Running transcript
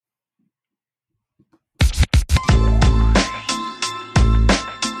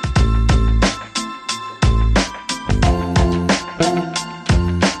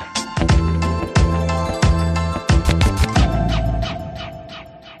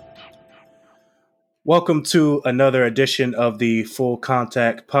Welcome to another edition of the Full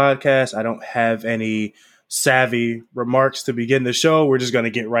Contact Podcast. I don't have any savvy remarks to begin the show. We're just going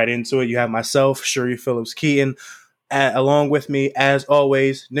to get right into it. You have myself, Sharif Phillips Keaton, along with me, as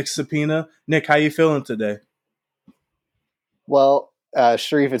always, Nick Sapina. Nick, how you feeling today? Well,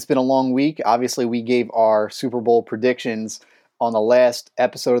 Sharif, it's been a long week. Obviously, we gave our Super Bowl predictions on the last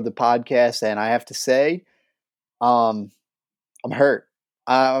episode of the podcast, and I have to say, I'm hurt.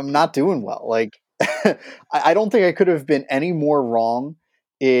 I'm not doing well. I don't think I could have been any more wrong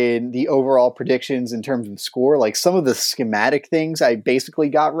in the overall predictions in terms of score. Like some of the schematic things I basically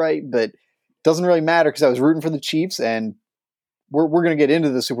got right, but it doesn't really matter because I was rooting for the Chiefs, and we're going to get into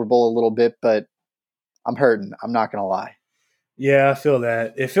the Super Bowl a little bit, but I'm hurting. I'm not going to lie. Yeah, I feel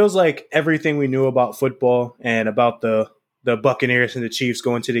that. It feels like everything we knew about football and about the Buccaneers and the Chiefs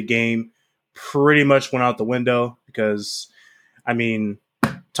going to the game pretty much went out the window because,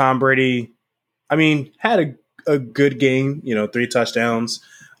 Tom Brady had a good game, 3 touchdowns,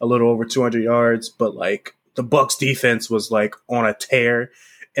 a little over 200 yards, but the Bucs defense was on a tear.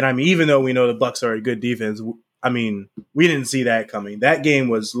 And even though we know the Bucs are a good defense, we didn't see that coming. That game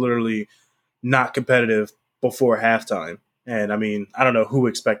was literally not competitive before halftime. And I don't know who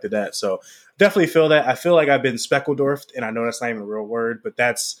expected that. So definitely feel that. I feel like I've been Speckeldorfed, and I know that's not even a real word, but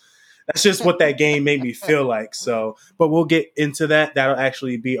that's just what that game made me feel like. So, but we'll get into that. That'll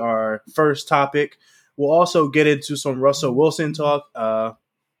actually be our first topic. We'll also get into some Russell Wilson talk. The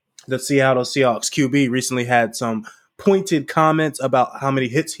Seattle Seahawks QB recently had some pointed comments about how many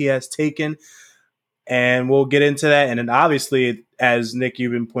hits he has taken, and we'll get into that. And then obviously, as Nick,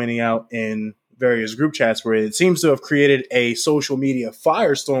 you've been pointing out in various group chats, where it seems to have created a social media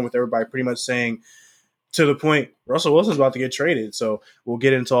firestorm with everybody pretty much saying, to the point, Russell Wilson's about to get traded. So we'll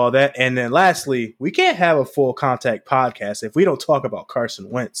get into all that. And then lastly, we can't have a Full Contact podcast if we don't talk about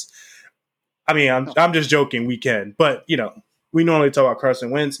Carson Wentz. I'm just joking. We can. But, we normally talk about Carson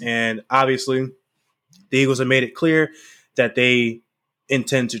Wentz. And obviously, the Eagles have made it clear that they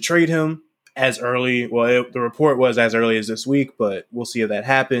intend to trade him as early. Well, the report was as early as this week, but we'll see if that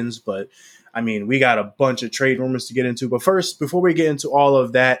happens. But, we got a bunch of trade rumors to get into. But first, before we get into all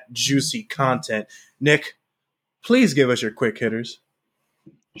of that juicy content, Nick, please give us your quick hitters.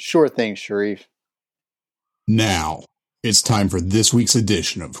 Sure thing, Sharif. Now, it's time for this week's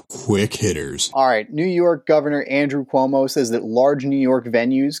edition of Quick Hitters. All right. New York Governor Andrew Cuomo says that large New York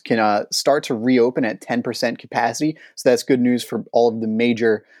venues can start to reopen at 10% capacity. So that's good news for all of the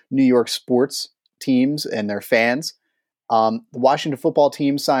major New York sports teams and their fans. The Washington football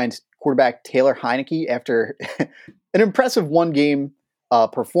team signed quarterback Taylor Heinicke after an impressive one-game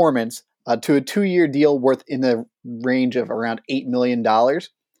performance to a 2-year deal worth in the range of around $8 million.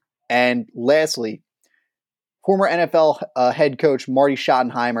 And lastly, former NFL head coach Marty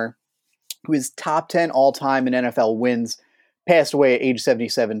Schottenheimer, who is top 10 all-time in NFL wins, passed away at age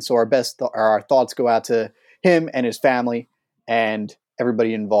 77. So our thoughts go out to him and his family and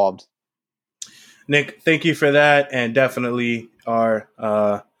everybody involved. Nick, thank you for that. And definitely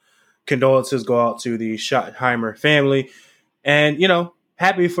our condolences go out to the Schottenheimer family. And,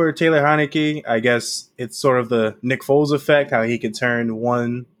 happy for Taylor Heinicke. I guess it's sort of the Nick Foles effect, how he can turn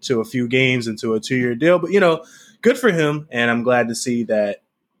one to a few games into a 2-year deal. But, good for him. And I'm glad to see that,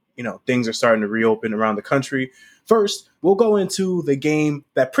 things are starting to reopen around the country. First, we'll go into the game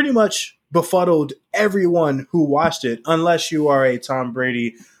that pretty much befuddled everyone who watched it, unless you are a Tom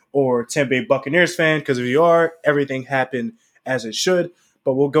Brady or Tampa Bay Buccaneers fan, because if you are, everything happened as it should.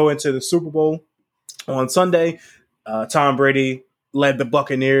 But we'll go into the Super Bowl on Sunday. Tom Brady led the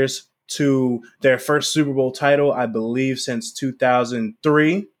Buccaneers to their first Super Bowl title, I believe, since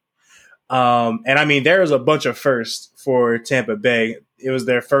 2003. There was a bunch of firsts for Tampa Bay. It was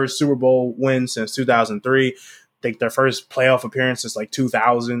their first Super Bowl win since 2003. I think their first playoff appearance since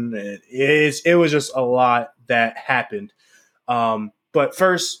 2000. It was just a lot that happened. But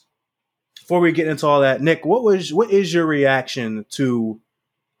first, before we get into all that, Nick, what is your reaction to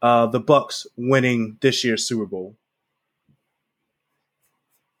the Bucs winning this year's Super Bowl?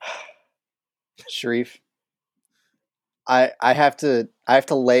 Sharif, I have to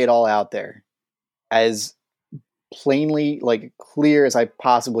lay it all out there as plainly, clear as I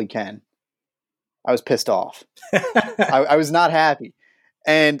possibly can. I was pissed off. I was not happy.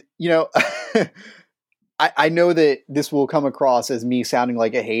 And, I know that this will come across as me sounding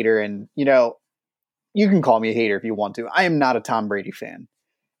like a hater, and, you can call me a hater if you want to. I am not a Tom Brady fan.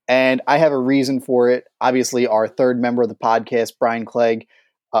 And I have a reason for it. Obviously, our third member of the podcast, Brian Clegg,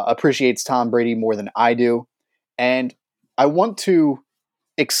 appreciates Tom Brady more than I do. And I want to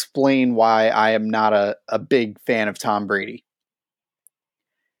explain why I am not a big fan of Tom Brady.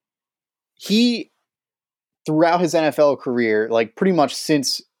 He, throughout his NFL career, like pretty much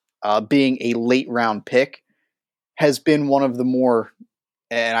since being a late round pick, has been one of the more,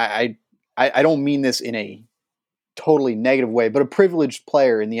 and I don't mean this in a totally negative way, but a privileged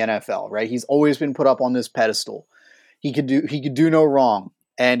player in the NFL, right? He's always been put up on this pedestal. He could do no wrong.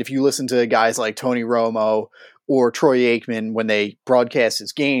 And if you listen to guys like Tony Romo or Troy Aikman when they broadcast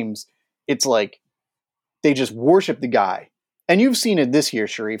his games, it's like they just worship the guy. And you've seen it this year,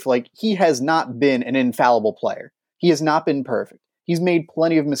 Sharif. Like, he has not been an infallible player. He has not been perfect. He's made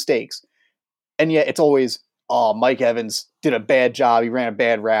plenty of mistakes. And yet it's always, oh, Mike Evans did a bad job. He ran a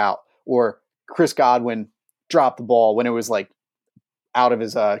bad route. Or Chris Godwin dropped the ball when it was like out of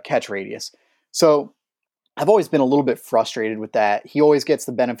his catch radius. So I've always been a little bit frustrated with that. He always gets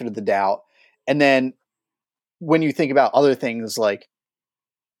the benefit of the doubt. And then when you think about other things, like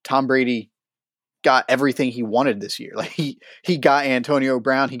Tom Brady got everything he wanted this year. Like he got Antonio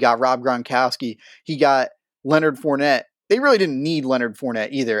Brown, he got Rob Gronkowski, he got Leonard Fournette. They really didn't need Leonard Fournette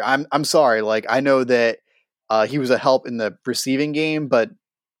either. I'm sorry. Like, I know that he was a help in the receiving game, but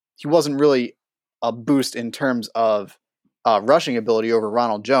he wasn't really a boost in terms of rushing ability over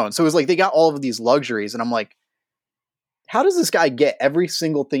Ronald Jones. So it was like they got all of these luxuries, and I'm like, how does this guy get every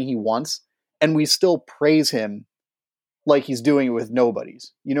single thing he wants, and we still praise him like he's doing it with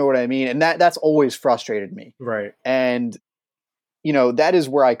nobodies? You know what I mean? And that's always frustrated me. Right. And, you know, that is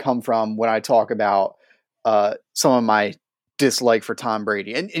where I come from when I talk about some of my dislike for Tom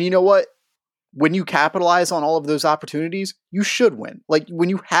Brady. And you know what? When you capitalize on all of those opportunities, you should win. Like, when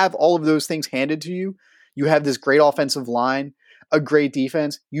you have all of those things handed to you, you have this great offensive line, a great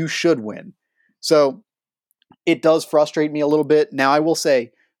defense, you should win. So it does frustrate me a little bit. Now, I will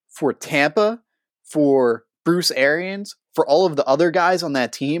say, for Tampa, for Bruce Arians, for all of the other guys on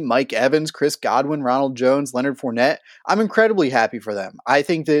that team, Mike Evans, Chris Godwin, Ronald Jones, Leonard Fournette, I'm incredibly happy for them. I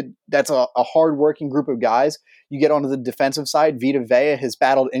think that that's a hard-working group of guys. You get onto the defensive side, Vita Vea has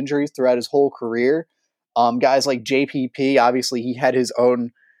battled injuries throughout his whole career. Guys like JPP, obviously he had his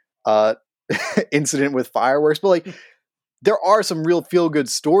own incident with fireworks, but like, there are some real feel-good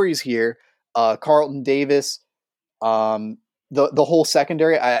stories here. Carlton Davis, the whole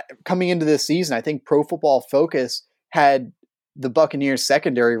secondary. Coming into this season, I think Pro Football Focus had the Buccaneers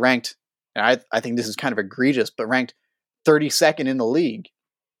secondary ranked, and I think this is kind of egregious, but ranked 32nd in the league.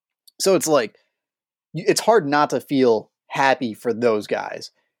 So it's like, it's hard not to feel happy for those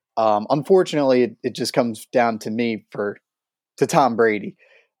guys. Unfortunately, it just comes down to me to Tom Brady.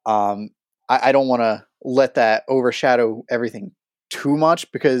 I don't want to let that overshadow everything too much,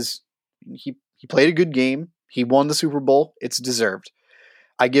 because he played a good game. He won the Super Bowl. It's deserved.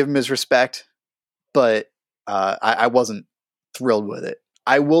 I give him his respect, but I wasn't thrilled with it.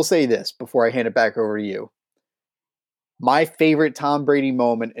 I will say this before I hand it back over to you. My favorite Tom Brady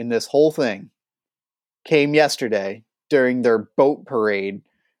moment in this whole thing came yesterday during their boat parade,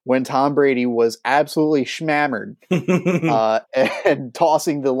 when Tom Brady was absolutely schmammered and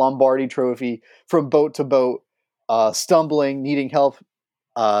tossing the Lombardi trophy from boat to boat, stumbling, needing help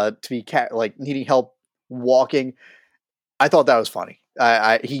needing help walking. I thought that was funny.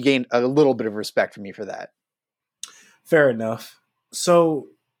 He gained a little bit of respect from me for that. Fair enough. So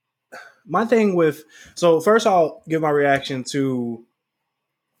first I'll give my reaction to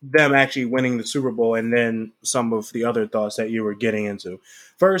them actually winning the Super Bowl, and then some of the other thoughts that you were getting into.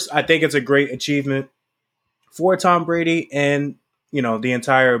 First, I think it's a great achievement for Tom Brady and, you know, the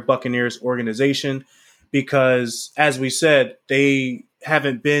entire Buccaneers organization, because, as we said, they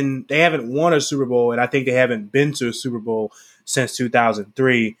haven't won a Super Bowl, and I think they haven't been to a Super Bowl since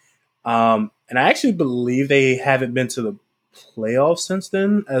 2003. And I actually believe they haven't been to the playoffs since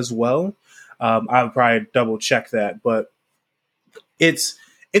then as well. I'll probably double check that, but it's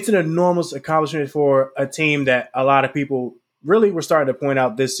an enormous accomplishment for a team that a lot of people really were starting to point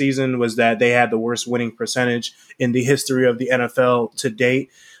out this season was that they had the worst winning percentage in the history of the NFL to date.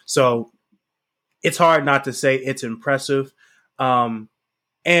 So it's hard not to say it's impressive. And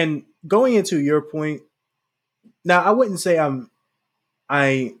going into your point, now I wouldn't say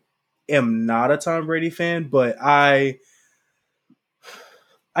I am not a Tom Brady fan, but I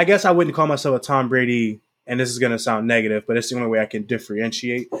guess I wouldn't call myself a Tom Brady, and this is going to sound negative, but it's the only way I can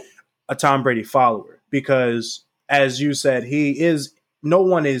differentiate, a Tom Brady follower. Because, as you said, no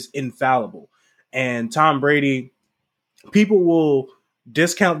one is infallible. And Tom Brady, people will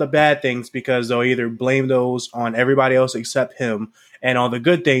discount the bad things because they'll either blame those on everybody else except him, and on the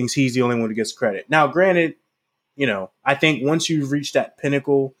good things, he's the only one who gets credit. Now, granted, you know, I think once you've reached that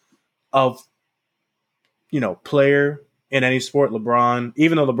pinnacle of, you know, player, in any sport. LeBron,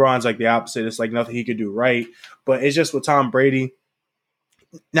 even though LeBron's like the opposite, it's like nothing he could do right. But it's just with Tom Brady.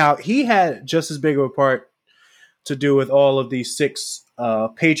 Now, he had just as big of a part to do with all of these 6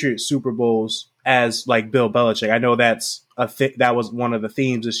 Patriots Super Bowls as like Bill Belichick. I know that's that was one of the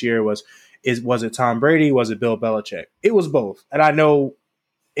themes this year was it Tom Brady? Was it Bill Belichick? It was both. And I know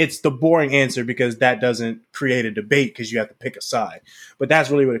it's the boring answer because that doesn't create a debate because you have to pick a side. But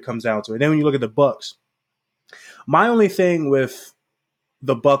that's really what it comes down to. And then when you look at the Bucs, my only thing with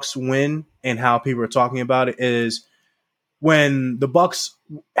the Bucs win and how people are talking about it is when the Bucs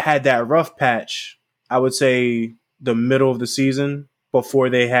had that rough patch, I would say the middle of the season before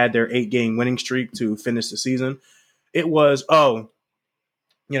they had their 8-game winning streak to finish the season, it was,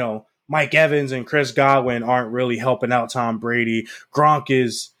 Mike Evans and Chris Godwin aren't really helping out Tom Brady. Gronk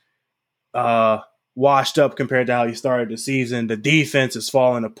is washed up compared to how he started the season. The defense is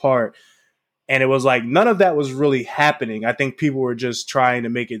falling apart. And it was like none of that was really happening. I think people were just trying to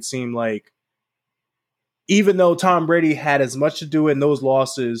make it seem like even though Tom Brady had as much to do in those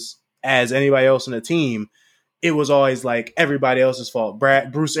losses as anybody else in the team, it was always like everybody else's fault.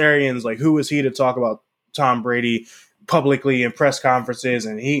 Bruce Arians, like, who is he to talk about Tom Brady publicly in press conferences?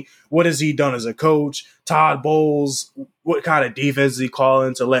 And what has he done as a coach? Todd Bowles, what kind of defense is he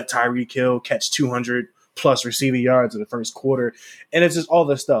calling to let Tyreek Hill catch 200 plus receiving yards in the first quarter? And it's just all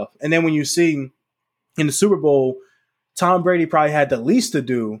this stuff. And then when you see in the Super Bowl, Tom Brady probably had the least to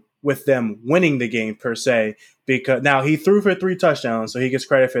do with them winning the game per se, because now he threw for 3 touchdowns, so he gets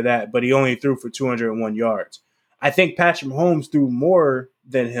credit for that, but he only threw for 201 yards. I think Patrick Mahomes threw more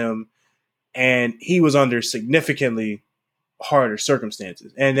than him, and he was under significantly harder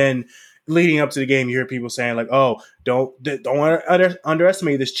circumstances. And then leading up to the game, you hear people saying like, "Oh, don't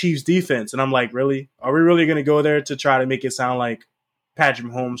underestimate this Chiefs defense." And I'm like, really? Are we really going to go there to try to make it sound like Patrick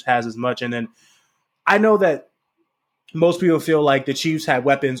Mahomes has as much? And then I know that most people feel like the Chiefs had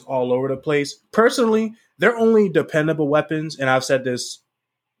weapons all over the place. Personally, they're only dependable weapons, and I've said this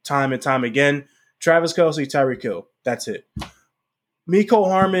time and time again, Travis Kelce, Tyreek Hill. That's it. Mecole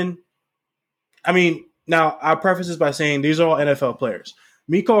Hardman, I mean, now I'll preface this by saying these are all NFL players.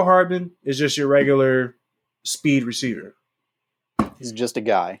 Mecole Hardman is just your regular speed receiver. He's just a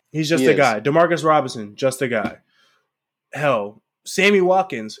guy. He's just a guy. DeMarcus Robinson, just a guy. Hell, Sammy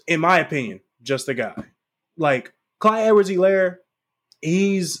Watkins, in my opinion, just a guy. Like, Clyde Edwards-Helaire,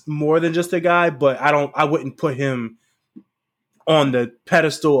 he's more than just a guy, but I wouldn't put him on the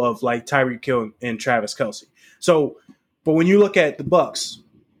pedestal of like Tyreek Hill and Travis Kelce. So, but when you look at the Bucs,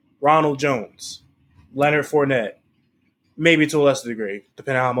 Ronald Jones, Leonard Fournette, maybe to a lesser degree,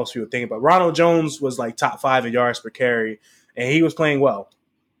 depending on how most people think about it. Ronald Jones was like top 5 in yards per carry, and he was playing well.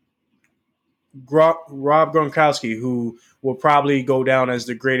 Rob Gronkowski, who will probably go down as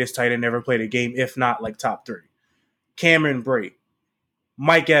the greatest tight end ever played a game, if not like top 3. Cameron Brate,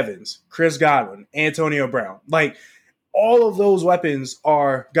 Mike Evans, Chris Godwin, Antonio Brown. Like, all of those weapons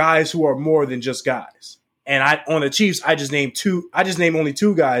are guys who are more than just guys. And on the Chiefs, I just named only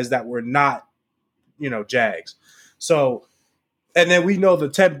 2 guys that were not, Jags. So, and then we know the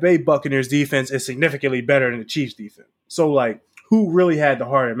Tampa Bay Buccaneers defense is significantly better than the Chiefs defense. So, like, who really had the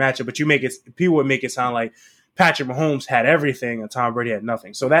harder matchup? But people would make it sound like Patrick Mahomes had everything and Tom Brady had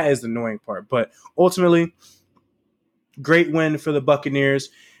nothing. So that is the annoying part. But ultimately, great win for the Buccaneers.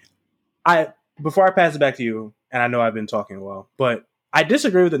 Before I pass it back to you, and I know I've been talking a while, but I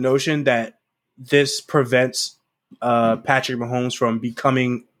disagree with the notion that this prevents Patrick Mahomes from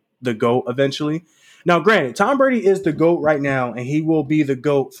becoming the GOAT eventually. Now, granted, Tom Brady is the GOAT right now, and he will be the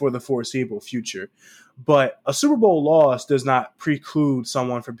GOAT for the foreseeable future. But a Super Bowl loss does not preclude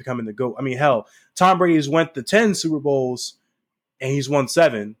someone from becoming the GOAT. I mean, hell, Tom Brady's went to 10 Super Bowls, and he's won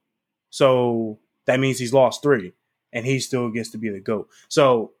 7. So that means he's lost 3, and he still gets to be the GOAT.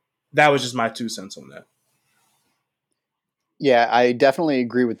 So that was just my 2 cents on that. Yeah, I definitely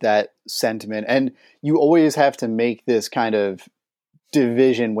agree with that sentiment. And you always have to make this kind of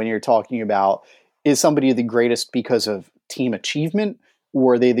division when you're talking about, is somebody the greatest because of team achievement,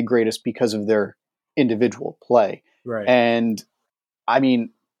 or are they the greatest because of their individual play? Right. And I mean,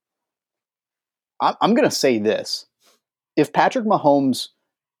 I'm going to say this. If Patrick Mahomes'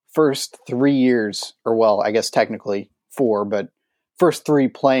 first 3 years, or well, I guess technically 4, but first 3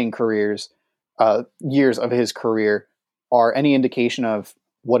 playing years of his career are any indication of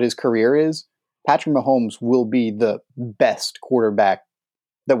what his career is, Patrick Mahomes will be the best quarterback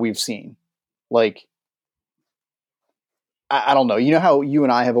that we've seen. Like, I don't know. You know how you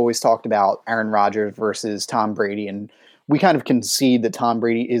and I have always talked about Aaron Rodgers versus Tom Brady, and we kind of concede that Tom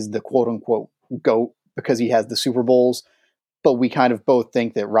Brady is the quote-unquote GOAT because he has the Super Bowls, but we kind of both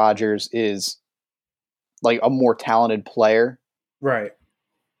think that Rodgers is like a more talented player, Right.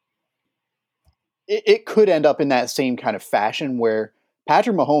 it could end up in that same kind of fashion where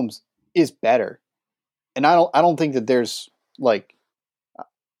Patrick Mahomes is better. And I don't think that there's like,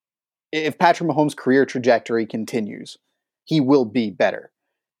 if Patrick Mahomes' career trajectory continues, he will be better.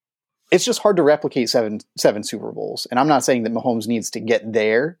 It's just hard to replicate seven Super Bowls. And I'm not saying that Mahomes needs to get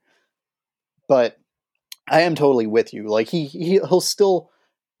there, but I am totally with you. Like he'll still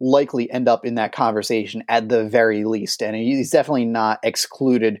likely end up in that conversation at the very least. And he's definitely not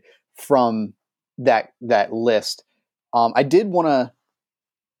excluded from that list. I did want to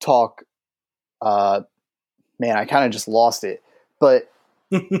talk, man, I kind of just lost it, but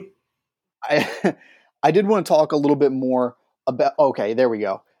I did want to talk a little bit more about, okay, there we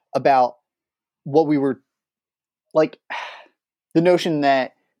go, about what we were like, the notion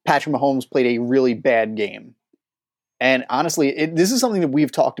that Patrick Mahomes played a really bad game. And honestly, this is something that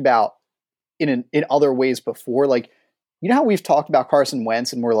we've talked about in other ways before. Like, you know how we've talked about Carson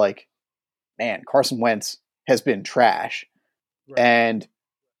Wentz and we're like, man, Carson Wentz has been trash. Right. And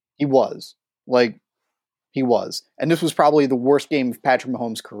he was. And this was probably the worst game of Patrick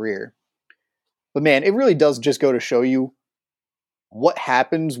Mahomes' career. But man, it really does just go to show you what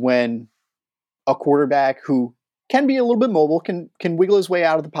happens when a quarterback who can be a little bit mobile, can wiggle his way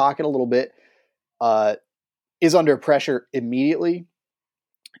out of the pocket a little bit, is under pressure immediately.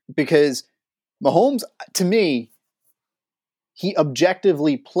 Because Mahomes, to me, he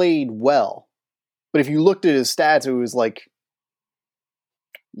objectively played well. But if you looked at his stats, it was like,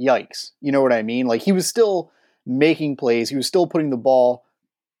 yikes. You know what I mean? Like, he was still making plays. He was still putting the ball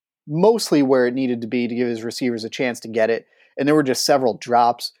mostly where it needed to be to give his receivers a chance to get it. And there were just several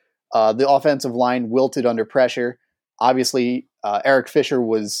drops. The offensive line wilted under pressure. Obviously, Eric Fisher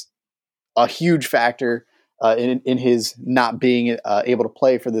was a huge factor in his not being able to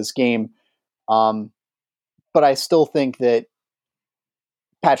play for this game. But I still think that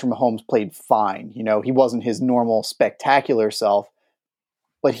Patrick Mahomes played fine. You know, he wasn't his normal spectacular self,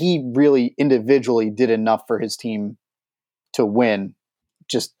 but he really individually did enough for his team to win.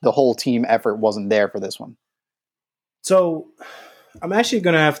 Just the whole team effort wasn't there for this one. So I'm actually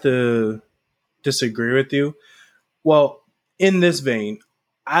going to have to disagree with you. Well, in this vein,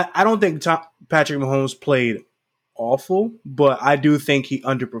 I don't think Patrick Mahomes played awful, but I do think he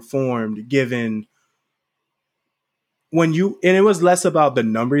underperformed given and it was less about the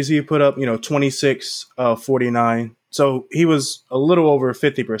numbers he put up, 26, 49. So he was a little over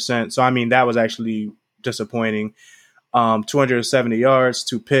 50%. So, I mean, that was actually disappointing. 270 yards,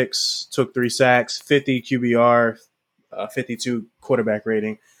 2 picks, took 3 sacks, 50 QBR, 52 quarterback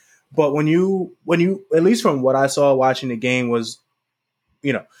rating. But when you, at least from what I saw watching the game was,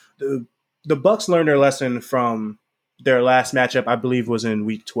 the Bucs learned their lesson from their last matchup, I believe was in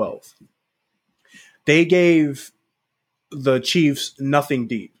week 12. They gave the Chiefs nothing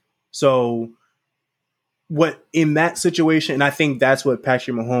deep. So what in that situation, and I think that's what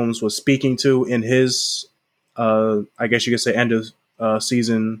Patrick Mahomes was speaking to in his, I guess you could say end of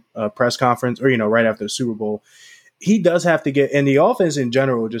season press conference, or, right after the Super Bowl, he does have to get, and the offense in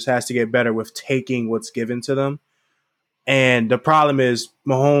general just has to get better with taking what's given to them. And the problem is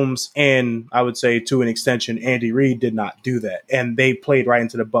Mahomes, and I would say to an extension, Andy Reid did not do that. And they played right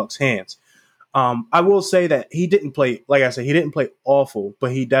into the Bucs' hands. I will say that he didn't play, like I said, he didn't play awful,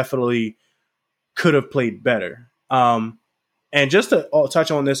 but he definitely could have played better. And just to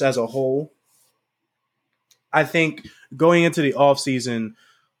touch on this as a whole, I think going into the offseason,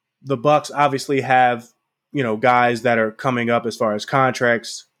 the Bucs obviously have, guys that are coming up as far as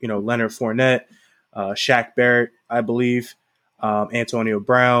contracts, Leonard Fournette, Shaq Barrett, I believe, Antonio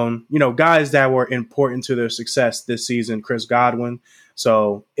Brown, guys that were important to their success this season, Chris Godwin.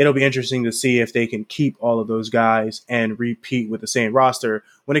 So it'll be interesting to see if they can keep all of those guys and repeat with the same roster.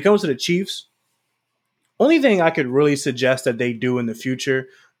 When it comes to the Chiefs, only thing I could really suggest that they do in the future,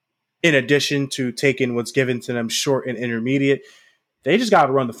 in addition to taking what's given to them short and intermediate, they just got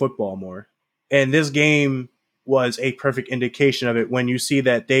to run the football more. And this game was a perfect indication of it when you see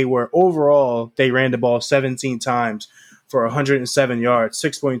that they ran the ball 17 times for 107 yards,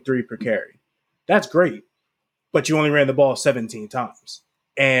 6.3 per carry. That's great. But you only ran the ball 17 times.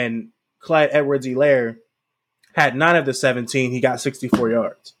 And Clyde Edwards-Helaire had 9 of the 17. He got 64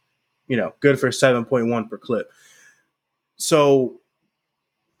 yards. Good for 7.1 per clip. So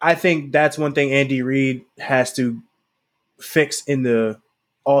I think that's one thing Andy Reid has to fix in the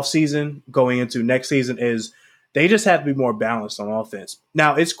offseason going into next season is they just have to be more balanced on offense.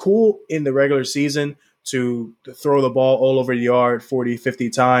 Now, it's cool in the regular season to throw the ball all over the yard 40, 50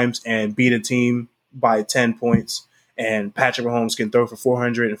 times and beat a team by 10 points. And Patrick Mahomes can throw for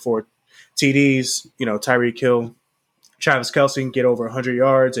 400 and 4 TDs, Tyreek Hill, Travis Kelce can get over 100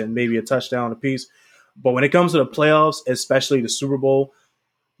 yards and maybe a touchdown apiece. But when it comes to the playoffs, especially the Super Bowl,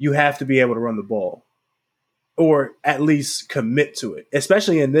 you have to be able to run the ball or at least commit to it,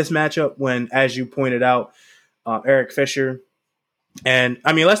 especially in this matchup when, as you pointed out, Eric Fisher. And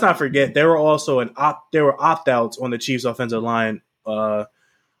I mean, let's not forget there were also opt-outs on the Chiefs' offensive line.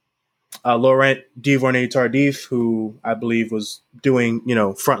 Laurent Duvernay Tardif, who I believe was doing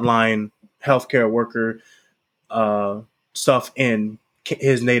frontline healthcare worker stuff in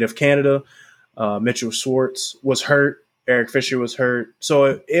his native Canada. Mitchell Schwartz was hurt. Eric Fisher was hurt.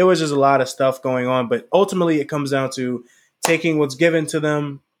 So it was just a lot of stuff going on. But ultimately, it comes down to taking what's given to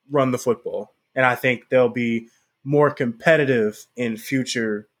them, run the football. And I think they'll be more competitive in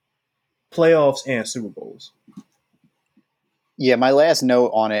future playoffs and Super Bowls. Yeah, my last note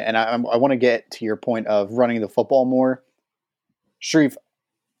on it, and I want to get to your point of running the football more. Sharif,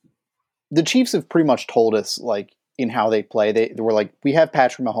 the Chiefs have pretty much told us, like, in how they play. They were like, we have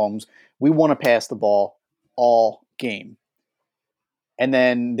Patrick Mahomes. We want to pass the ball all game. And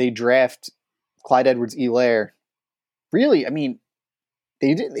then they draft Clyde Edwards-Helaire. Really, I mean,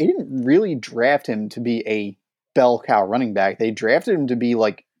 they didn't really draft him to be a bell cow running back. They drafted him to be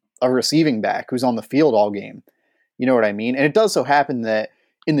like a receiving back who's on the field all game. You know what I mean? And it does so happen that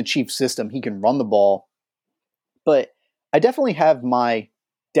in the Chiefs system, he can run the ball. But I definitely have my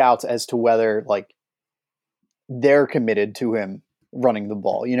doubts as to whether like they're committed to him running the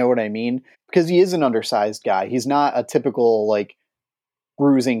ball. You know what I mean? Because he is an undersized guy. He's not a typical like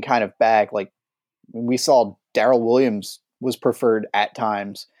bruising kind of back. Like we saw Darrell Williams was preferred at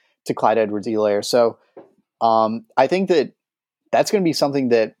times to Clyde Edwards-Helaire. So I think that that's going to be something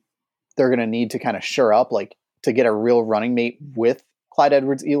that they're going to need to kind of shore up, like to get a real running mate with Clyde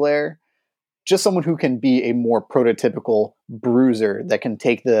Edwards-Helaire. Just someone who can be a more prototypical bruiser that can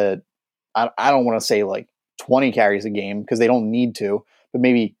take the, I don't want to say like 20 carries a game because they don't need to, but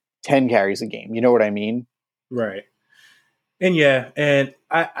maybe 10 carries a game. You know what I mean? Right. And yeah, and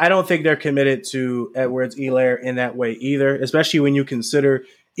I don't think they're committed to Edwards-Helaire in that way either, especially when you consider,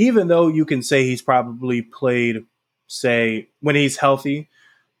 even though you can say he's probably played, say, when he's healthy,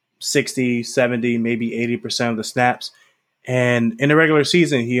 60, 70, maybe 80% of the snaps. And in the regular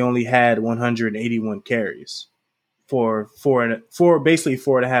season, he only had 181 carries for basically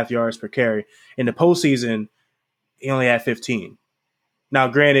 4.5 yards per carry. In the postseason, he only had 15. Now,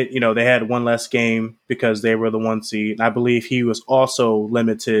 granted, they had one less game because they were the 1 seed. I believe he was also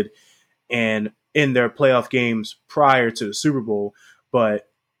limited in their playoff games prior to the Super Bowl. But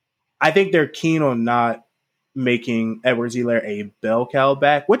I think they're keen on not making Edwards-Helaire a bell cow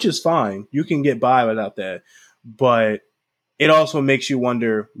back, which is fine. You can get by without that. But it also makes you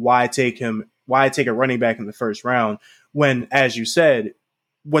wonder why take a running back in the first round when, as you said,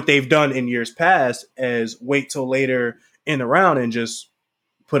 what they've done in years past is wait till later in the round and just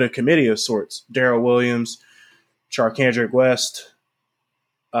put a committee of sorts. Darrell Williams, Charcandrick West,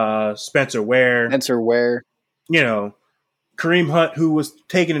 Spencer Ware. Kareem Hunt, who was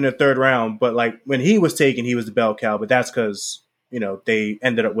taken in the third round, but like when he was taken, he was the bell cow, but that's because, they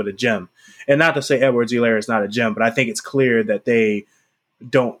ended up with a gem. And not to say Edwards-Helaire is not a gem, but I think it's clear that they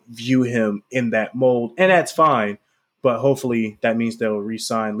don't view him in that mold, and that's fine. But hopefully that means they'll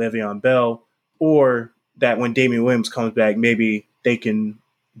re-sign Le'Veon Bell, or that when Damian Williams comes back, maybe they can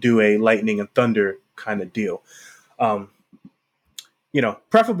do a lightning and thunder kind of deal.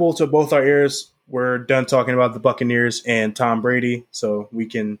 Preferable to both our ears. We're done talking about the Buccaneers and Tom Brady, so we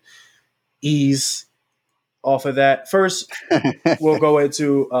can ease off of that. First, we'll go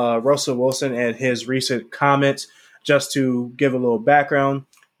into Russell Wilson and his recent comments. Just to give a little background,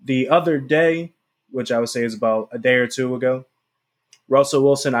 the other day, which I would say is about a day or two ago, Russell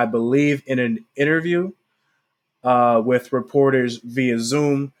Wilson, I believe in an interview with reporters via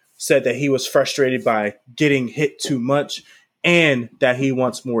Zoom, said that he was frustrated by getting hit too much and that he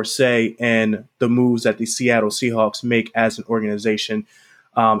wants more say in the moves that the Seattle Seahawks make as an organization.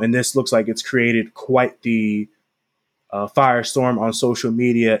 And this looks like it's created quite the firestorm on social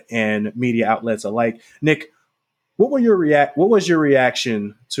media and media outlets alike. Nick, what was your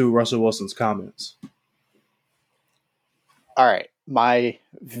reaction to Russell Wilson's comments? All right. My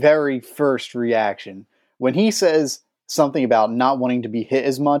very first reaction, when he says something about not wanting to be hit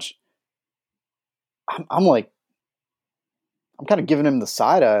as much, I'm kind of giving him the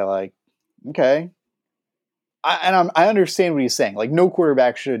side eye, like, okay. I understand what he's saying. Like, no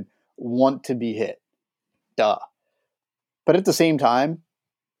quarterback should want to be hit. Duh. But at the same time,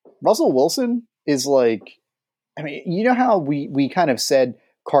 Russell Wilson is like, I mean, you know how we kind of said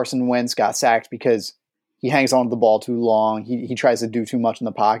Carson Wentz got sacked because he hangs on to the ball too long. He tries to do too much in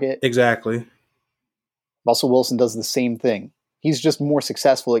the pocket. Exactly. Russell Wilson does the same thing. He's just more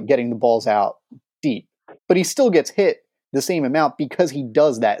successful at getting the balls out deep. But he still gets hit the same amount because he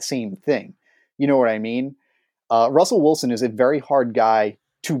does that same thing. You know what I mean? Russell Wilson is a very hard guy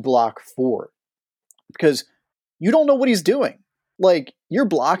to block for because you don't know what he's doing. Like, you're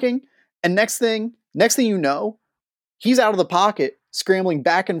blocking, and next thing you know, he's out of the pocket, scrambling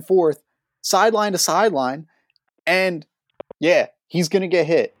back and forth, sideline to sideline, and yeah, he's going to get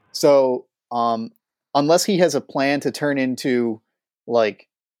hit. So, unless he has a plan to turn into like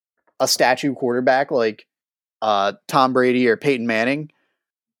a statue quarterback like Tom Brady or Peyton Manning,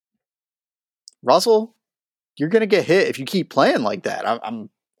 Russell, you're going to get hit if you keep playing like that.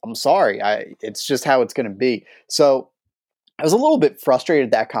 I'm sorry. It's just how it's going to be. So I was a little bit frustrated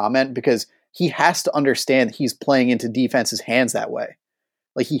at that comment because he has to understand that he's playing into defense's hands that way.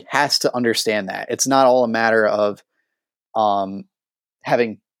 Like, he has to understand that. It's not all a matter of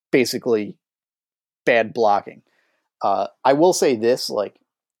having basically bad blocking. I will say this, like,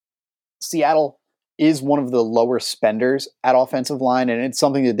 Seattle is one of the lower spenders at offensive line, and it's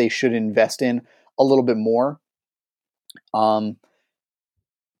something that they should invest in a little bit more. But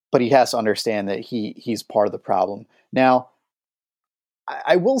he has to understand that he's part of the problem. Now,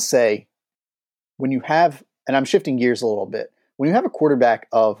 I will say, when you have, and I'm shifting gears a little bit, when you have a quarterback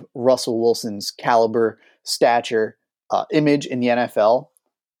of Russell Wilson's caliber, stature, image in the NFL,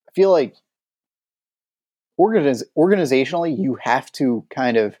 I feel like organizationally, you have to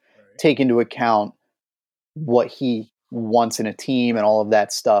kind of take into account what he wants in a team and all of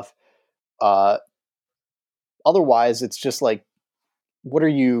that stuff. Otherwise, it's just like, what are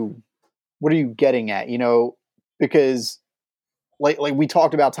you getting at? You know, because like we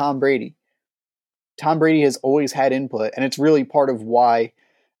talked about Tom Brady. Tom Brady has always had input, and it's really part of why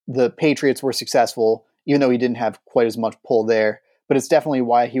the Patriots were successful, even though he didn't have quite as much pull there. But it's definitely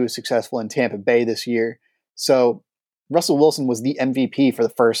why he was successful in Tampa Bay this year. So Russell Wilson was the MVP for the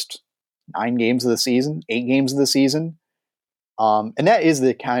first 8 games of the season. And that is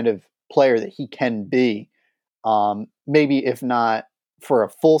the kind of player that he can be. Maybe if not for a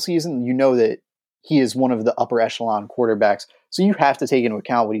full season, you know that he is one of the upper echelon quarterbacks. So you have to take into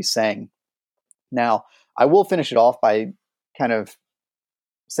account what he's saying. Now, I will finish it off by kind of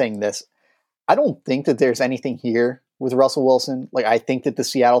saying this. I don't think that there's anything here with Russell Wilson. Like, I think that the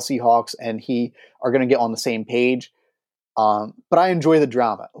Seattle Seahawks and he are going to get on the same page. But I enjoy the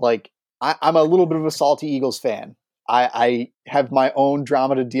drama. Like, I'm a little bit of a salty Eagles fan. I have my own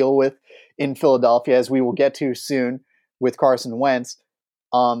drama to deal with in Philadelphia, as we will get to soon with Carson Wentz.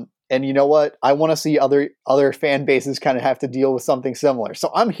 And you know what? I want to see other fan bases kind of have to deal with something similar.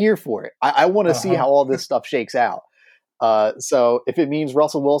 So I'm here for it. I want to see how all this stuff shakes out. So if it means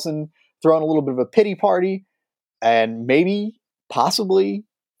Russell Wilson throwing a little bit of a pity party and maybe possibly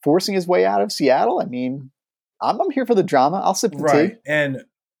forcing his way out of Seattle, I mean, I'm here for the drama. I'll sip the tea. And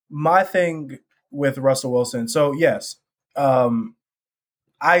my thing with Russell Wilson, so yes,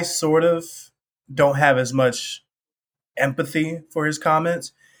 I sort of don't have as much empathy for his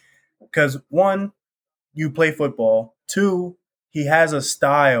comments because, one, you play football. 2, he has a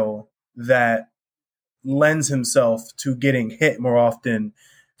style that lends himself to getting hit more often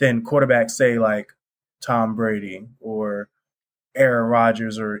than quarterbacks, say, like Tom Brady or Aaron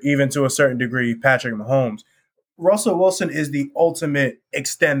Rodgers, or even to a certain degree, Patrick Mahomes. Russell Wilson is the ultimate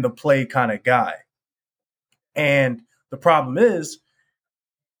extend the play kind of guy. And the problem is,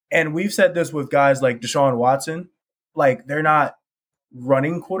 and we've said this with guys like Deshaun Watson, like, they're not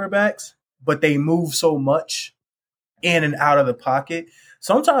running quarterbacks, but they move so much in and out of the pocket.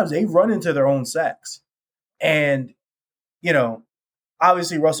 Sometimes they run into their own sacks. And, you know,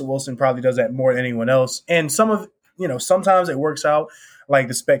 obviously Russell Wilson probably does that more than anyone else. And sometimes it works out, like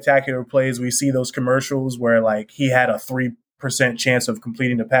the spectacular plays. We see those commercials where, like, he had a 3% chance of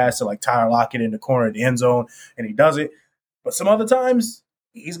completing the pass to, like, Tyler Lockett in the corner of the end zone, and he does it. But some other times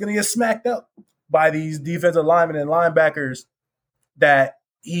he's going to get smacked up by these defensive linemen and linebackers that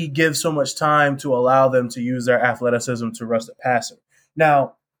he gives so much time to allow them to use their athleticism to rush the passer.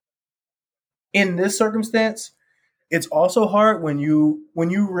 Now, in this circumstance, it's also hard when you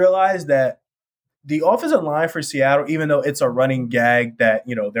realize that the offensive line for Seattle, even though it's a running gag that,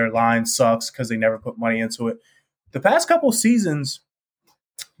 you know, their line sucks because they never put money into it, the past couple seasons,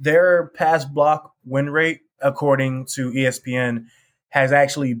 their pass block win rate, according to ESPN, has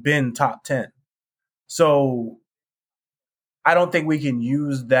actually been top 10. So I don't think we can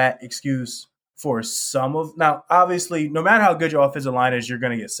use that excuse for some of – now, obviously, no matter how good your offensive line is, you're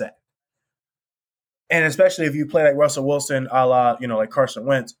going to get sacked. And especially if you play like Russell Wilson, a la, like Carson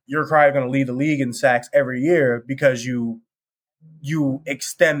Wentz, you're probably going to lead the league in sacks every year because you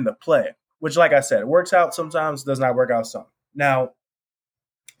extend the play, which, like I said, it works out sometimes, does not work out some. Now,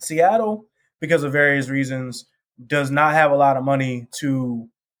 Seattle, because of various reasons, does not have a lot of money to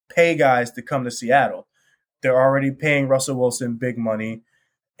pay guys to come to Seattle. They're already paying Russell Wilson big money,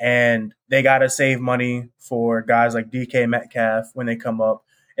 and they got to save money for guys like DK Metcalf when they come up.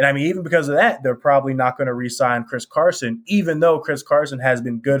 And I mean, even because of that, they're probably not going to re-sign Chris Carson, even though Chris Carson has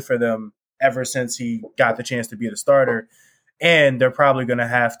been good for them ever since he got the chance to be the starter. And they're probably going to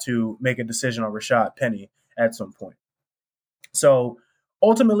have to make a decision on Rashad Penny at some point. So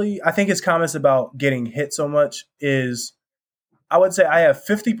ultimately, I think his comments about getting hit so much is, I would say I have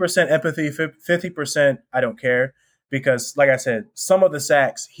 50% empathy, 50% I don't care. Because, like I said, some of the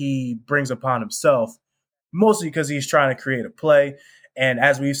sacks he brings upon himself, mostly because he's trying to create a play. And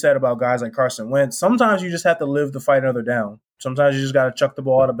as we've said about guys like Carson Wentz, sometimes you just have to live to fight another down. Sometimes you just got to chuck the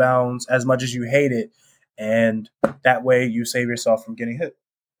ball out of bounds as much as you hate it. And that way you save yourself from getting hit.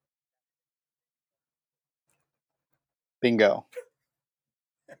 Bingo.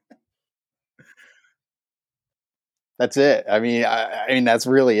 That's it. I mean, that's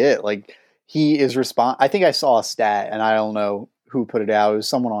really it. Like, he is I think I saw a stat, and I don't know who put it out. It was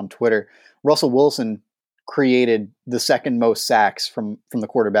someone on Twitter. Russell Wilson created the second most sacks from the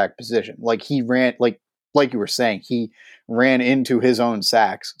quarterback position. Like, he ran, like you were saying, he ran into his own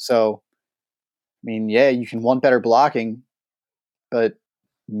sacks. So, I mean, yeah, you can want better blocking, but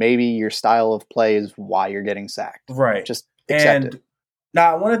maybe your style of play is why you're getting sacked. Right. Just accept it.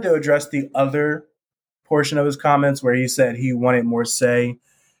 Now, I wanted to address the other portion of his comments where he said he wanted more say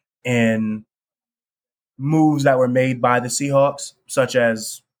in moves that were made by the Seahawks, such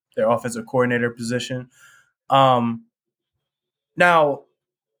as their offensive coordinator position. Now,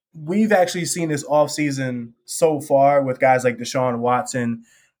 we've actually seen this offseason so far with guys like Deshaun Watson,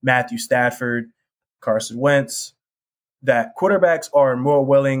 Matthew Stafford, Carson Wentz, that quarterbacks are more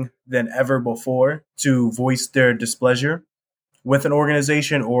willing than ever before to voice their displeasure with an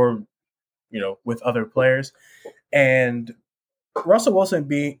organization or, with other players. And Russell Wilson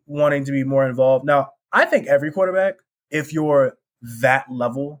wanting to be more involved. Now, I think every quarterback, if you're that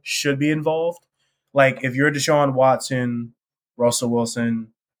level, should be involved. Like, if you're Deshaun Watson, Russell Wilson,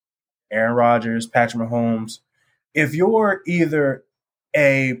 Aaron Rodgers, Patrick Mahomes, if you're either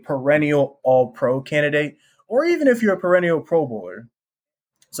a perennial all-pro candidate or even if you're a perennial Pro Bowler,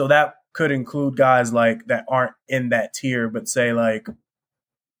 so that could include guys like that aren't in that tier, but say like,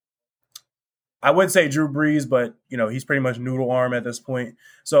 I would say Drew Brees, but, he's pretty much noodle arm at this point.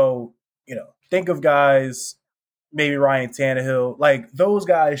 So, think of guys, maybe Ryan Tannehill, like those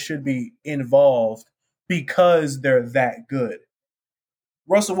guys should be involved because they're that good.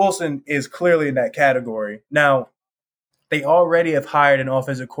 Russell Wilson is clearly in that category. Now, they already have hired an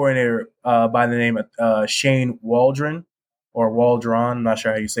offensive coordinator by the name of Shane Waldron or Waldron. I'm not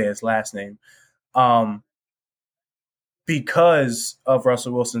sure how you say his last name. Because of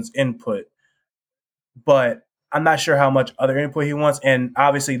Russell Wilson's input. But I'm not sure how much other input he wants. And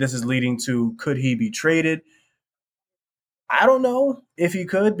obviously this is leading to, could he be traded? I don't know if he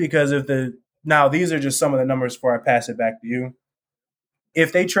could, because now these are just some of the numbers before I pass it back to you.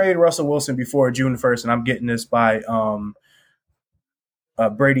 If they trade Russell Wilson before June 1st, and I'm getting this by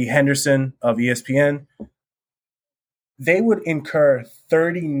Brady Henderson of ESPN, they would incur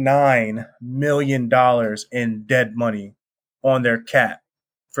 $39 million in dead money on their cap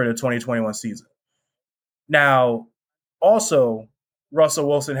for the 2021 season. Now, also, Russell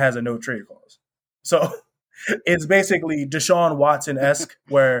Wilson has a no trade clause. So it's basically Deshaun Watson-esque,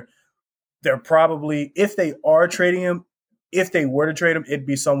 where they're probably, if they are trading him, if they were to trade him, it'd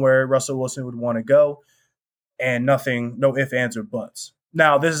be somewhere Russell Wilson would want to go, and no ifs, ands, or buts.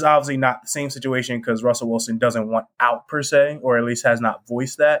 Now, this is obviously not the same situation because Russell Wilson doesn't want out per se, or at least has not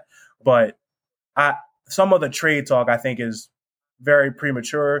voiced that. But some of the trade talk, I think, is very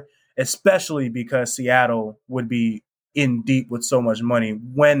premature, especially because Seattle would be in deep with so much money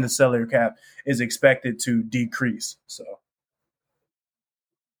when the salary cap is expected to decrease. So,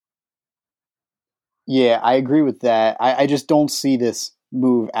 yeah, I agree with that. I just don't see this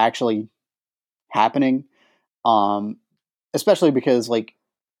move actually happening, especially because like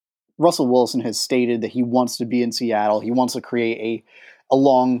Russell Wilson has stated that he wants to be in Seattle. He wants to create a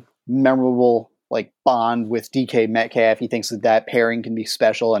long, memorable like bond with DK Metcalf. He thinks that pairing can be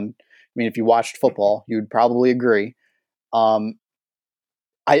special. And I mean, if you watched football, you would probably agree.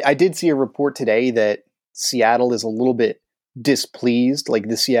 I did see a report today that Seattle is a little bit displeased. Like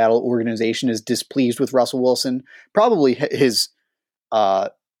the Seattle organization is displeased with Russell Wilson. Probably his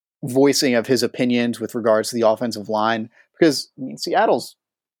voicing of his opinions with regards to the offensive line, because I mean, Seattle's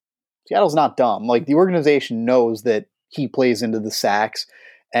not dumb. Like, the organization knows that he plays into the sacks,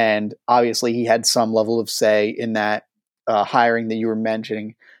 and obviously he had some level of say in that hiring that you were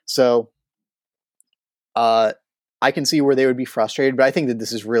mentioning. So I can see where they would be frustrated, but I think that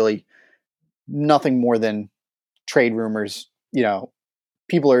this is really nothing more than trade rumors. You know,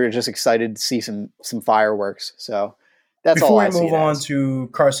 people are just excited to see some fireworks. So that's all I see. Before we move on to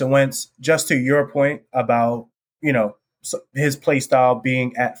Carson Wentz, just to your point about, his play style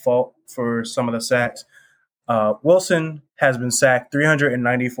being at fault for some of the sacks, Wilson has been sacked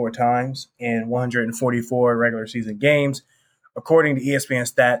 394 times in 144 regular season games. According to ESPN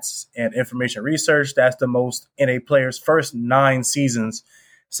Stats and Information Research, that's the most in a player's first 9 seasons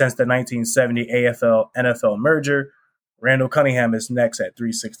since the 1970 AFL-NFL merger. Randall Cunningham is next at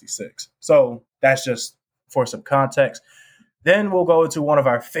 366. So that's just for some context. Then we'll go into one of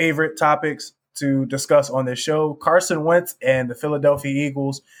our favorite topics to discuss on this show, Carson Wentz and the Philadelphia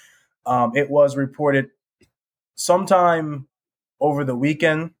Eagles. It was reported sometime over the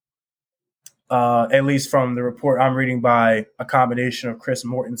weekend, at least from the report I'm reading by a combination of Chris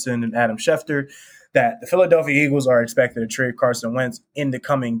Mortensen and Adam Schefter, that the Philadelphia Eagles are expected to trade Carson Wentz in the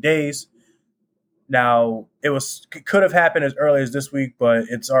coming days. Now, it could have happened as early as this week, but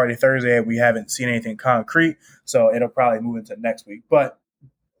it's already Thursday. We haven't seen anything concrete, so it'll probably move into next week. But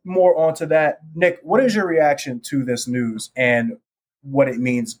more onto that, Nick, what is your reaction to this news and what it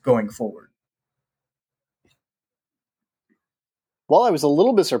means going forward? Well, I was a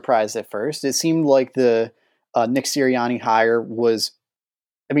little bit surprised at first. It seemed like the Nick Sirianni hire was,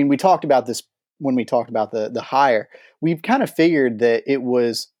 I mean, we talked about this when we talked about the hire. We've kind of figured that it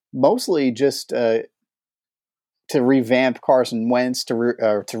was mostly just to revamp Carson Wentz, to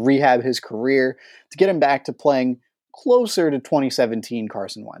rehab his career, to get him back to playing closer to 2017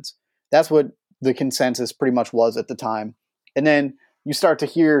 Carson Wentz. That's what the consensus pretty much was at the time. And then you start to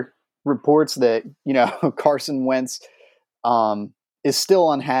hear reports that, Carson Wentz is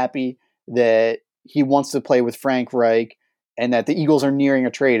still unhappy, that he wants to play with Frank Reich, and that the Eagles are nearing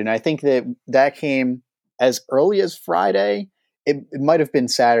a trade. And I think that came as early as Friday. It might have been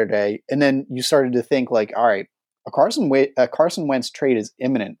Saturday. And then you started to think like, all right, a Carson Wentz trade is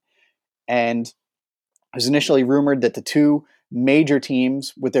imminent. And it was initially rumored that the two major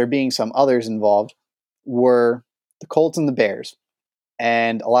teams, with there being some others involved, were the Colts and the Bears.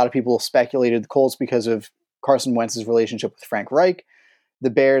 And a lot of people speculated the Colts because of Carson Wentz's relationship with Frank Reich. The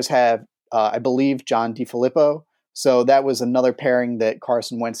Bears have, I believe, John DeFilippo. So that was another pairing that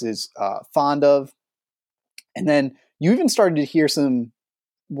Carson Wentz is fond of. And then you even started to hear some,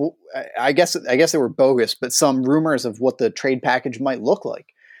 I guess they were bogus, but some rumors of what the trade package might look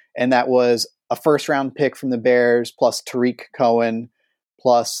like. And that was a first-round pick from the Bears plus Tariq Cohen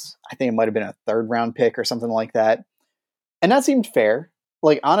plus, I think it might have been a third-round pick or something like that. And that seemed fair.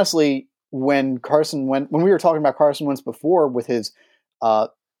 Like, honestly, when we were talking about Carson Wentz before with his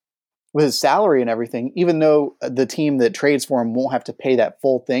salary and everything, even though the team that trades for him won't have to pay that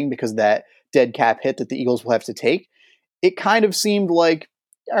full thing because of that dead cap hit that the Eagles will have to take, it kind of seemed like,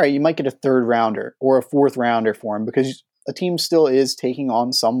 all right, you might get a third rounder or a fourth rounder for him because a team still is taking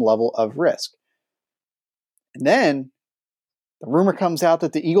on some level of risk. And then the rumor comes out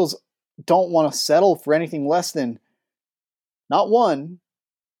that the Eagles don't want to settle for anything less than not one,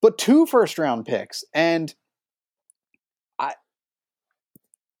 but 2 first-round picks. And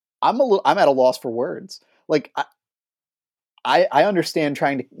I'm at a loss for words. Like, I understand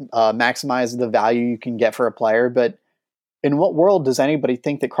trying to maximize the value you can get for a player, but in what world does anybody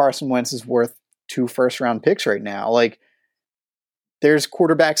think that Carson Wentz is worth 2 first-round picks right now? Like, there's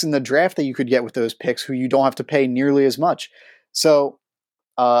quarterbacks in the draft that you could get with those picks who you don't have to pay nearly as much. So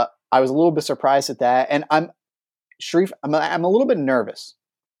I was a little bit surprised at that. And I'm a little bit nervous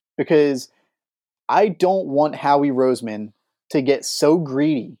because I don't want Howie Roseman to get so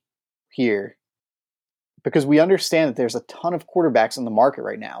greedy here, because we understand that there's a ton of quarterbacks in the market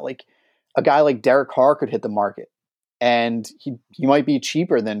right now. Like, a guy like Derek Carr could hit the market, and he might be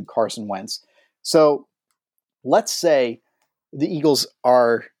cheaper than Carson Wentz. So let's say the Eagles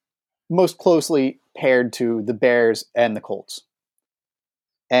are most closely paired to the Bears and the Colts.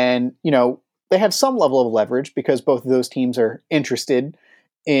 And, they have some level of leverage because both of those teams are interested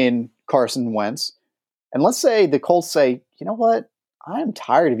in Carson Wentz. And let's say the Colts say, you know what? I'm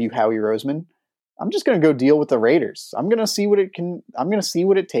tired of you, Howie Roseman. I'm just going to go deal with the Raiders. I'm going to see what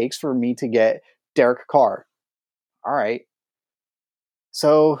it takes for me to get Derek Carr. All right.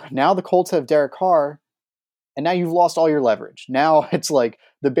 So now the Colts have Derek Carr, and now you've lost all your leverage. Now it's like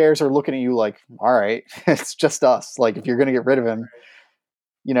the Bears are looking at you like, all right, it's just us. Like, if you're going to get rid of him,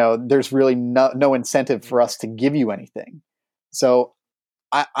 there's really no incentive for us to give you anything. So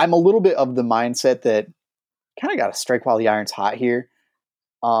I'm a little bit of the mindset that kind of got to strike while the iron's hot here.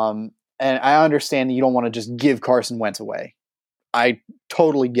 And I understand that you don't want to just give Carson Wentz away. I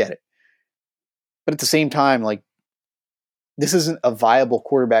totally get it. But at the same time, like, this isn't a viable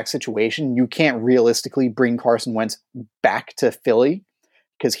quarterback situation. You can't realistically bring Carson Wentz back to Philly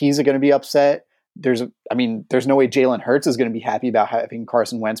because he's going to be upset. There's no way Jalen Hurts is going to be happy about having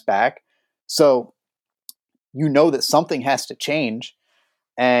Carson Wentz back. So that something has to change.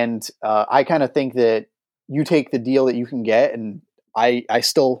 And I kind of think that you take the deal that you can get, and I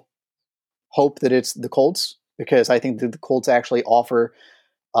still hope that it's the Colts, because I think that the Colts actually offer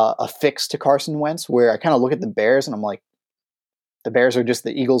a fix to Carson Wentz, where I kind of look at the Bears and I'm like, the Bears are just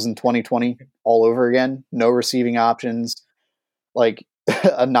the Eagles in 2020 all over again. No receiving options, like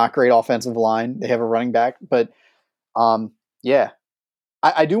a not great offensive line. They have a running back, but yeah,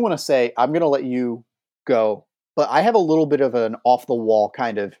 I do want to say, I'm going to let you go, but I have a little bit of an off the wall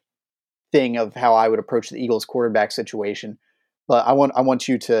kind of thing of how I would approach the Eagles quarterback situation. But I want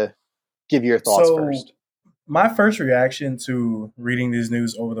you to give your thoughts first. My first reaction to reading this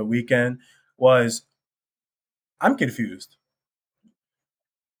news over the weekend was, I'm confused.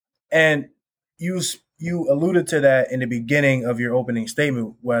 And you alluded to that in the beginning of your opening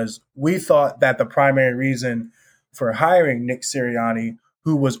statement, was we thought that the primary reason for hiring Nick Sirianni,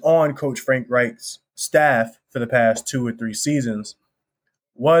 who was on Coach Frank Reich's staff for the past 2 or 3 seasons,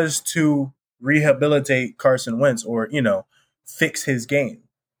 was to rehabilitate Carson Wentz, or, fix his game.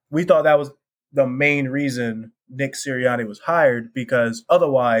 We thought that was the main reason Nick Sirianni was hired, because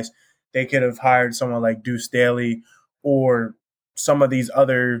otherwise they could have hired someone like Deuce Staley or some of these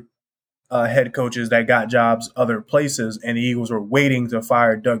other head coaches that got jobs other places, and the Eagles were waiting to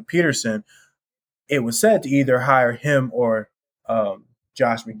fire Doug Peterson. It was said to either hire him or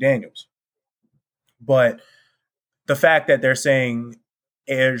Josh McDaniels. But the fact that they're saying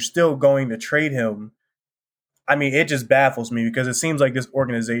they're still going to trade him, I mean, it just baffles me, because it seems like this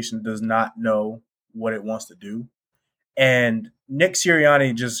organization does not know what it wants to do. And Nick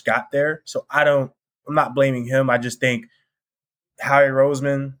Sirianni just got there, so I'm not blaming him. I just think Howie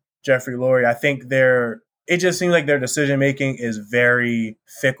Roseman, Jeffrey Lurie, I think it just seems like their decision making is very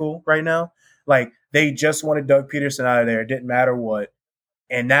fickle right now. Like, they just wanted Doug Peterson out of there, it didn't matter what.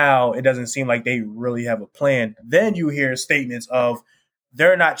 And now it doesn't seem like they really have a plan. Then you hear statements of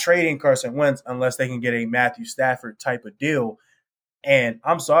they're not trading Carson Wentz unless they can get a Matthew Stafford type of deal. And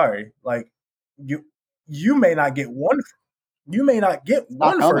I'm sorry, like, you may not get one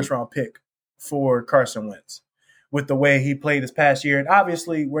first round pick for Carson Wentz with the way he played this past year. And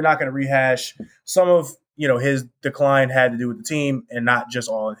obviously we're not going to rehash some of, his decline had to do with the team and not just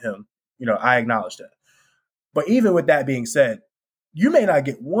all on him. I acknowledge that. But even with that being said, you may not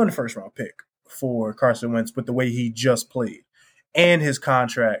get one first round pick for Carson Wentz with the way he just played and his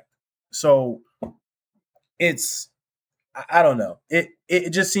contract. So I don't know. It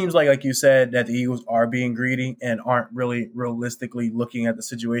just seems like you said, that the Eagles are being greedy and aren't really realistically looking at the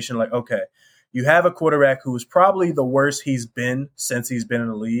situation. Like, okay, you have a quarterback who is probably the worst he's been since he's been in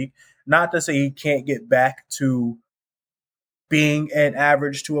the league. Not to say he can't get back to being an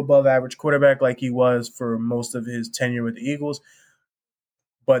average to above average quarterback like he was for most of his tenure with the Eagles.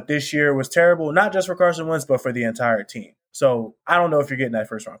 But this year was terrible, not just for Carson Wentz, but for the entire team. So I don't know if you're getting that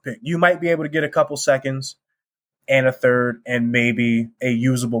first round pick. You might be able to get a couple seconds and a third and maybe a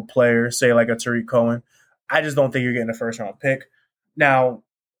usable player, say like a Tariq Cohen. I just don't think you're getting a first round pick. Now,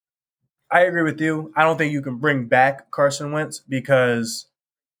 I agree with you. I don't think you can bring back Carson Wentz, because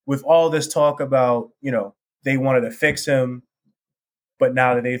with all this talk about, they wanted to fix him, but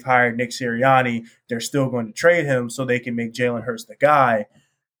now that they've hired Nick Sirianni, they're still going to trade him so they can make Jalen Hurts the guy.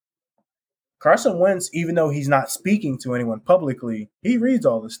 Carson Wentz, even though he's not speaking to anyone publicly, he reads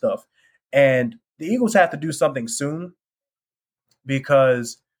all this stuff. And the Eagles have to do something soon,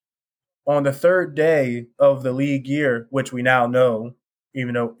 because on the third day of the league year, which we now know,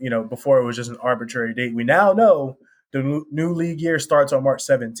 even though, before it was just an arbitrary date, we now know the new league year starts on March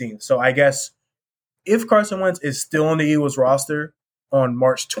 17th. So I guess if Carson Wentz is still on the Eagles roster on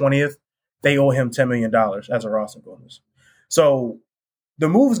March 20th, they owe him $10 million as a roster bonus. So the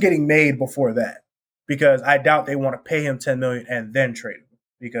move's getting made before that, because I doubt they want to pay him $10 million and then trade him,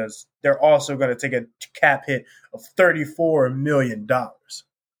 because they're also going to take a cap hit of $34 million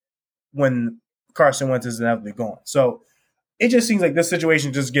when Carson Wentz is inevitably gone. So it just seems like this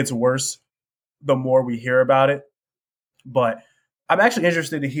situation just gets worse the more we hear about it. But I'm actually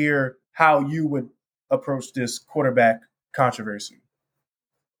interested to hear how you would approach this quarterback controversy.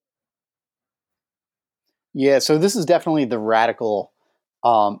 Yeah, so this is definitely the radical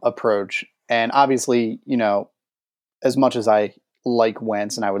approach. And obviously, as much as I like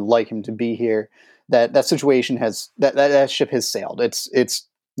Wentz and I would like him to be here, that situation that ship has sailed. It's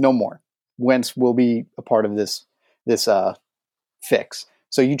no more. Wentz will be a part of this fix.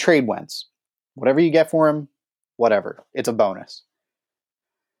 So you trade Wentz. Whatever you get for him, whatever. It's a bonus.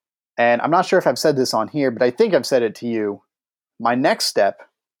 And I'm not sure if I've said this on here, but I think I've said it to you. My next step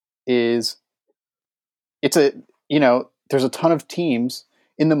is there's a ton of teams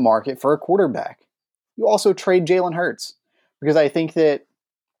in the market for a quarterback. You also trade Jalen Hurts because I think that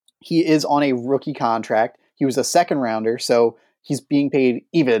he is on a rookie contract. He was a second rounder, so he's being paid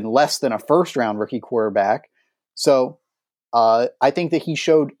even less than a first round rookie quarterback. So I think that he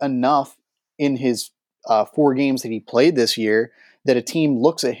showed enough in his 4 games that he played this year that a team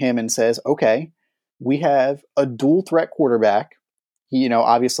looks at him and says, okay, we have a dual threat quarterback.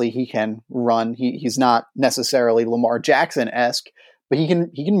 Obviously he can run. He's not necessarily Lamar Jackson-esque, but he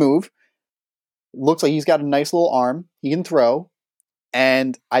can move. Looks like he's got a nice little arm. He can throw.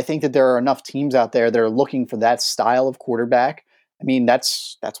 And I think that there are enough teams out there that are looking for that style of quarterback. I mean,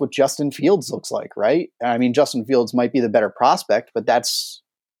 that's what Justin Fields looks like, right? I mean, Justin Fields might be the better prospect, but that's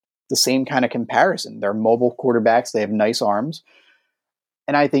the same kind of comparison. They're mobile quarterbacks. They have nice arms.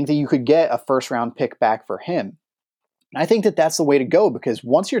 And I think that you could get a first-round pick back for him. And I think that that's the way to go because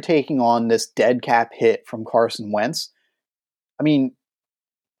once you're taking on this dead cap hit from Carson Wentz, I mean,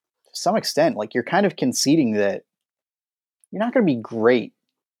 to some extent, like you're kind of conceding that you're not going to be great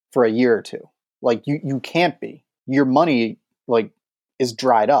for a year or two. Like you can't be. Your money is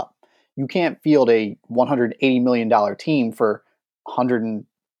dried up. You can't field a $180 million team for $145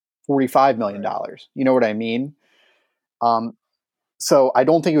 million. You know what I mean? So I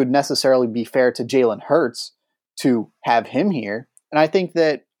don't think it would necessarily be fair to Jalen Hurts to have him here. And I think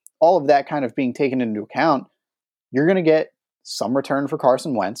that all of that kind of being taken into account, you're going to get some return for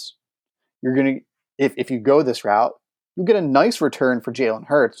Carson Wentz. You're going to, if you go this route, you'll get a nice return for Jalen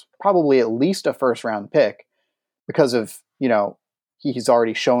Hurts, probably at least a first round pick because of, he's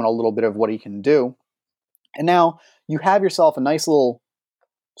already shown a little bit of what he can do. And now you have yourself a nice little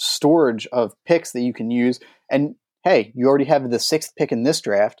storage of picks that you can use. And hey, you already have the 6th pick in this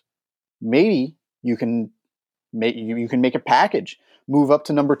draft. Maybe you can make a package, move up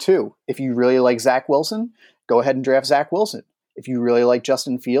to number 2. If you really like Zach Wilson, go ahead and draft Zach Wilson. If you really like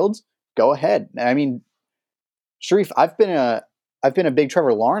Justin Fields, go ahead. I mean, Sharif, I've been a big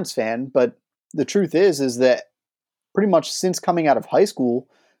Trevor Lawrence fan, but the truth is that pretty much since coming out of high school,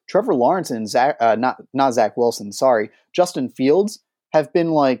 Trevor Lawrence and not Zach Wilson, Justin Fields have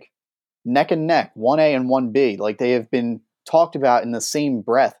been like neck and neck, 1A and 1B. Like they have been talked about in the same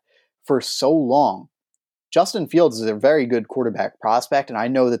breath for so long. Justin Fields is a very good quarterback prospect, and I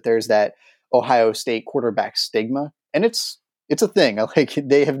know that there's that Ohio State quarterback stigma, and it's a thing. Like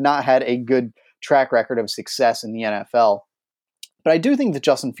they have not had a good track record of success in the NFL. But I do think that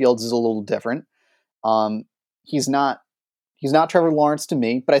Justin Fields is a little different. He's not Trevor Lawrence to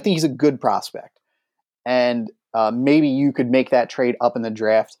me, but I think he's a good prospect. And maybe you could make that trade up in the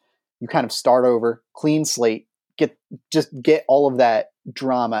draft. You kind of start over, clean slate, get all of that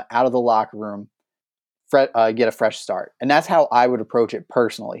drama out of the locker room, get a fresh start. And that's how I would approach it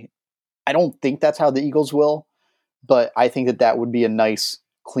personally. I don't think that's how the Eagles will, but I think that would be a nice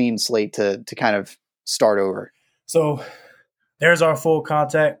clean slate to kind of start over. So there's our Full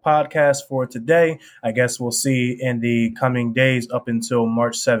Contact podcast for today. I guess we'll see in the coming days up until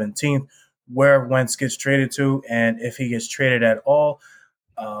March 17th where Wentz gets traded to and if he gets traded at all.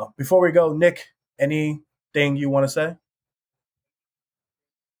 Before we go, Nick, anything you want to say?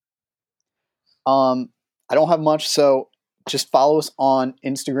 I don't have much, so just follow us on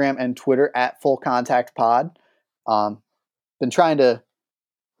Instagram and Twitter at Full Contact Pod. Been trying to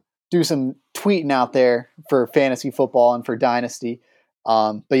do some tweeting out there for fantasy football and for Dynasty.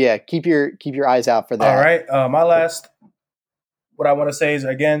 But yeah, keep your eyes out for that. All right. What I want to say is,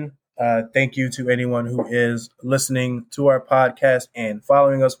 again, thank you to anyone who is listening to our podcast and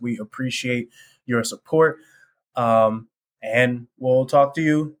following us. We appreciate your support. And we'll talk to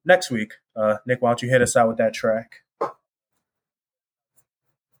you next week. Nick, why don't you hit us out with that track?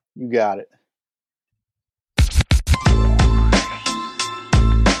 You got it.